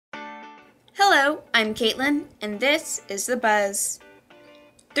Hello, I'm Caitlin, and this is The Buzz.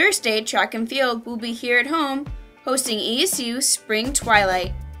 Thursday, track and field will be here at home, hosting ESU Spring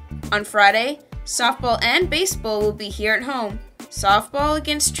Twilight. On Friday, softball and baseball will be here at home, softball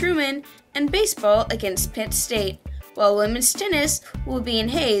against Truman and baseball against Pitt State, while women's tennis will be in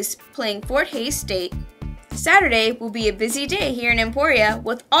Hayes, playing Fort Hays State. Saturday will be a busy day here in Emporia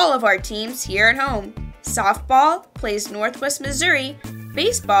with all of our teams here at home. Softball plays Northwest Missouri,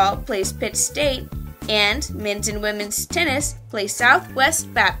 baseball plays Pitt State, and men's and women's tennis play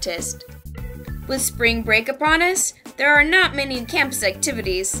Southwest Baptist. With spring break upon us, there are not many campus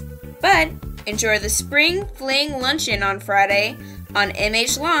activities, but enjoy the Spring Fling Luncheon on Friday on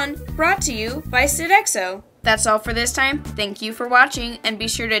MH Lawn, brought to you by Sodexo. That's all for this time. Thank you for watching, and be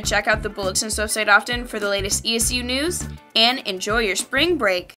sure to check out the Bulletin's website often for the latest ESU news, and enjoy your spring break.